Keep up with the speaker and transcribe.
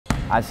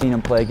I've seen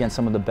him play against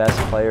some of the best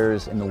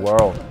players in the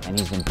world, and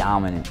he's been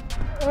dominant.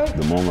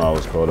 The moment I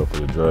was called up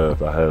for the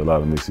draft, I had a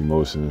lot of mixed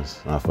emotions.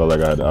 I felt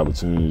like I had the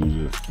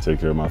opportunity to take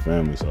care of my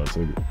family, so I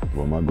took it.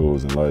 Well, my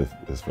goals in life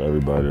is for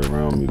everybody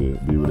around me to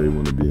be where they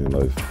want to be in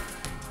life.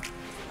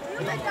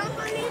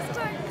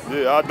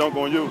 Yeah, I dunk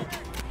on you.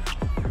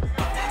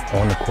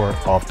 On the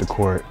court, off the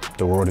court,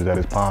 the world is at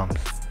his palms.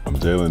 I'm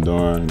Jalen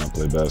Duren, and I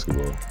play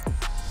basketball.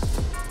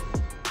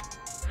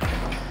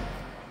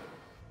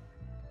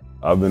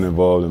 I've been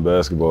involved in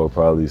basketball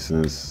probably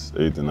since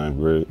 8th and 9th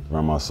grade.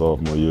 Around my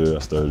sophomore year, I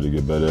started to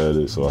get better at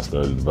it, so I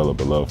started to develop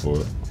a love for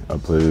it. I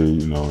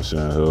played, in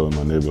Sharon Hill in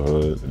my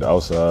neighborhood. The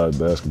outside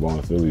basketball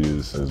in Philly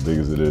is as big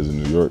as it is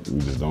in New York. We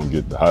just don't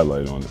get the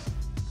highlight on it.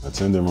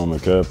 Attending Roman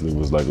Catholic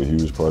was like a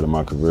huge part of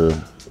my career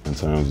in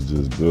terms of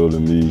just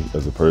building me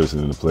as a person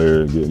and a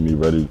player, getting me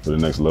ready for the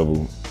next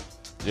level.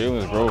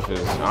 Jalen's growth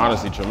is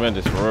honestly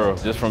tremendous, for real.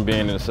 Just from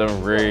being in the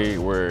 7th grade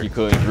where he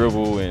couldn't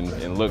dribble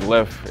and look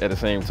left at the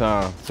same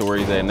time to where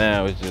he's at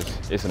now,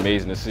 it's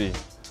amazing to see.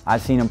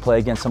 I've seen him play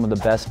against some of the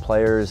best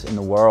players in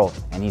the world,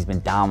 and he's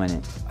been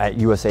dominant. At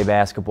USA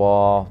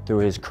Basketball, through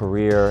his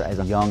career as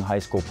a young high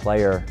school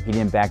player, he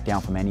didn't back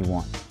down from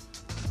anyone.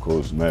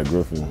 Coach Matt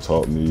Griffin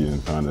taught me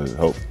and kind of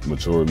helped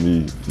mature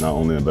me, not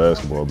only in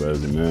basketball, but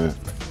as a man.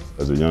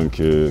 As a young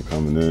kid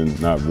coming in,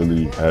 not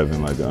really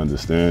having like an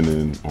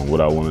understanding on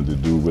what I wanted to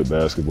do with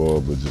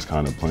basketball, but just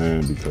kind of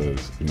playing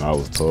because, I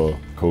was tall.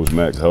 Coach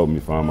Mack helped me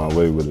find my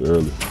way with it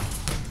early.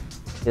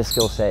 His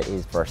skill set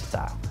is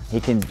versatile. He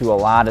can do a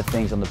lot of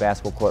things on the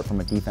basketball court from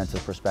a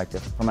defensive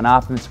perspective. From an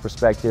offensive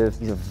perspective,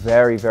 he's a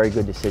very, very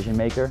good decision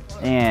maker,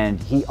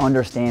 and he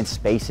understands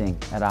spacing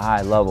at a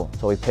high level,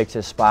 so he picks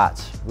his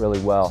spots really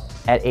well.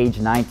 At age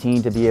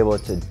 19, to be able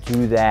to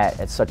do that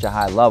at such a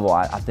high level,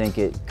 I think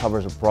it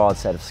covers a broad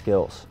set of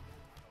skills.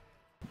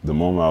 The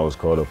moment I was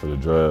called up for the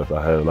draft,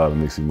 I had a lot of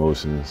mixed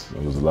emotions.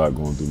 There was a lot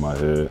going through my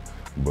head,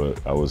 but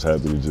I was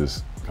happy to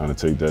just kind of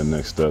take that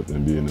next step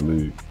and be in the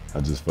league. I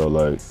just felt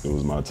like it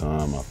was my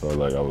time. I felt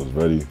like I was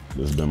ready.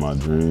 This has been my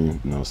dream,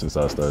 since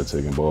I started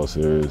taking ball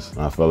serious.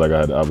 And I felt like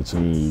I had the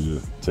opportunity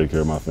to take care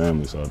of my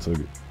family, so I took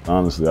it.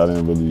 Honestly, I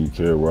didn't really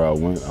care where I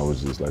went. I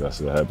was just, like I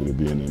said, happy to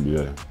be in the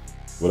NBA.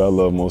 What I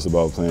love most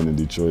about playing in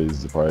Detroit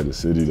is probably the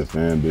city, the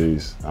fan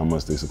base, how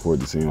much they support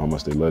the team, how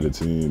much they love the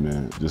team,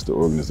 and just the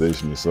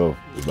organization itself.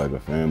 It's like a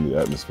family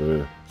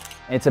atmosphere.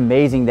 It's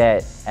amazing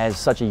that as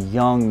such a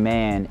young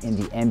man in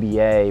the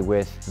NBA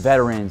with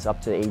veterans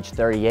up to age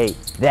 38,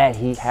 that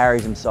he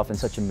carries himself in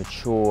such a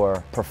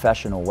mature,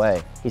 professional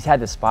way. He's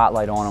had the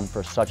spotlight on him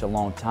for such a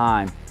long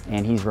time,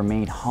 and he's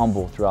remained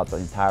humble throughout the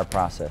entire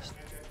process.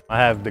 I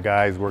have the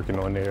guys working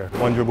on their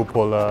 1 dribble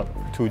pull up,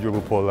 2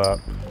 dribble pull up,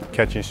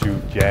 catch and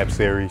shoot, jab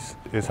series.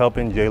 It's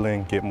helping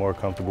Jalen get more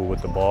comfortable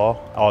with the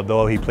ball.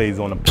 Although he plays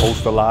on the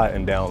post a lot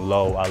and down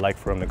low, I like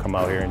for him to come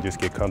out here and just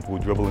get comfortable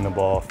dribbling the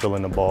ball,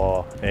 filling the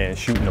ball, and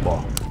shooting the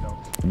ball.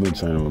 I've been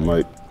training with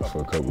Mike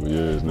for a couple of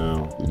years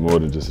now. He's more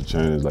than just a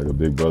trainer, he's like a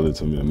big brother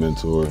to me, a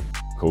mentor.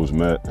 Coach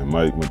Matt and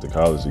Mike went to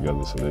college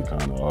together, so they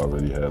kind of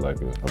already had like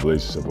a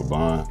relationship, a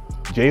bond.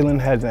 Jalen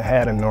hasn't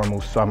had a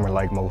normal summer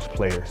like most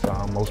players.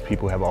 Most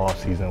people have an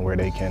off season where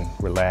they can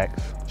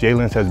relax.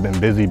 Jalen's has been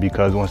busy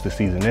because once the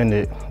season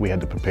ended, we had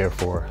to prepare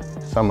for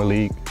Summer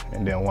League,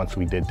 and then once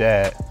we did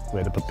that, we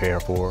had to prepare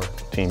for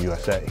Team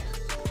USA.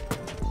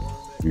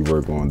 We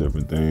work on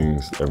different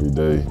things every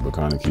day, but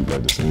kind of keep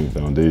like the same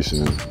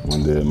foundation.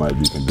 One day it might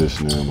be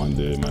conditioning, one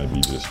day it might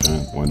be just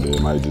strength, one day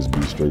it might just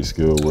be straight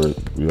skill work.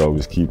 We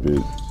always keep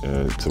it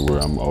to where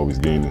I'm always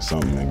gaining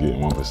something and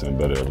getting 1%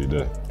 better every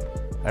day.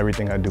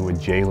 Everything I do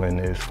with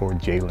Jalen is for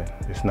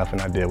Jalen. It's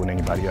nothing I did with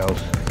anybody else.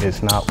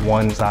 It's not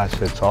one size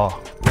fits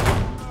all.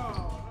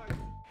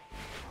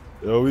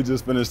 Yo, we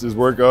just finished this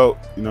workout,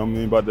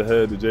 about to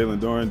head to Jalen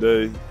Duren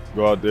Day.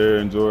 Go out there,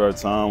 enjoy our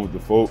time with the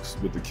folks,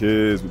 with the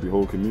kids, with the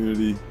whole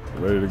community.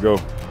 Ready to go.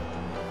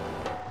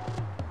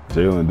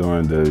 Jalen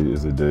Duren Day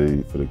is a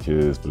day for the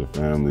kids, for the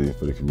family,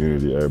 for the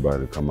community,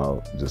 everybody to come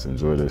out, just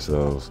enjoy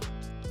themselves.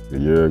 A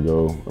year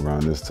ago,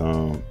 around this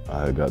time,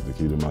 I had got the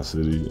key to my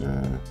city,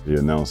 and he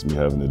announced me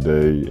having a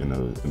day in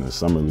a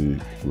summer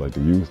league for like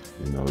the youth.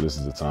 This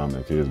is the time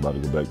that kids about to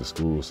go back to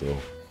school, so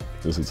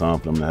this is a time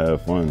for them to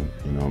have fun,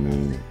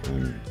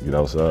 and get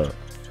outside.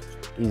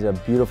 He's a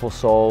beautiful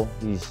soul.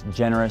 He's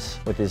generous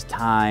with his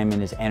time and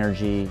his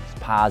energy. He's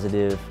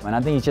positive, and I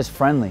think he's just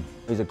friendly.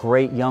 He's a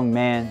great young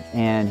man,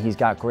 and he's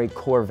got great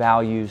core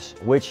values,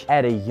 which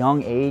at a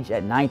young age,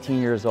 at 19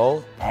 years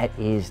old, that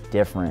is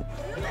different.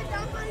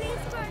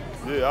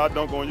 Yeah, I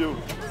dunk on you.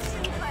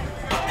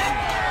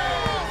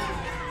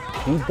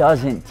 He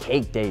doesn't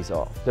take days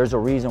off. There's a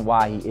reason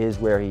why he is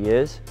where he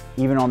is.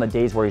 Even on the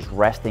days where he's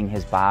resting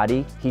his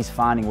body, he's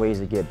finding ways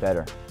to get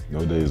better.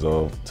 No days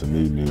off to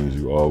me means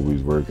you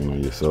always working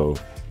on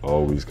yourself,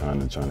 always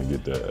kind of trying to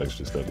get that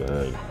extra step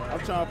ahead. I'm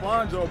trying to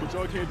find y'all, but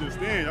y'all can't just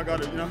stand. Y'all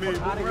gotta,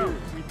 move around.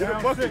 Get a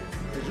bucket.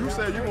 Cause you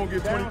said you're gonna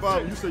get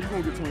 25. You said you're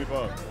gonna get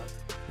 25.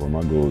 Well,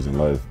 my goals in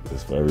life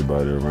is for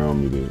everybody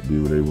around me to be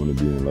where they want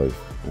to be in life,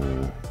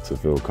 and to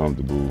feel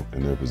comfortable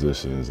in their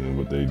positions and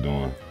what they're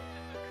doing.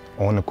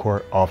 On the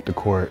court, off the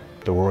court,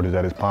 the world is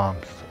at his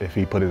palms. If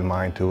he put his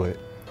mind to it,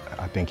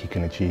 I think he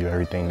can achieve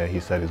everything that he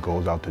set his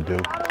goals out to do.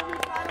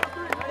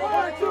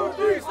 1, 2,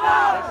 3,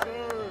 stop!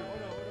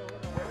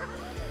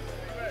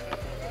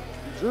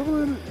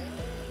 Dribbling it?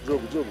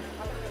 Dribble.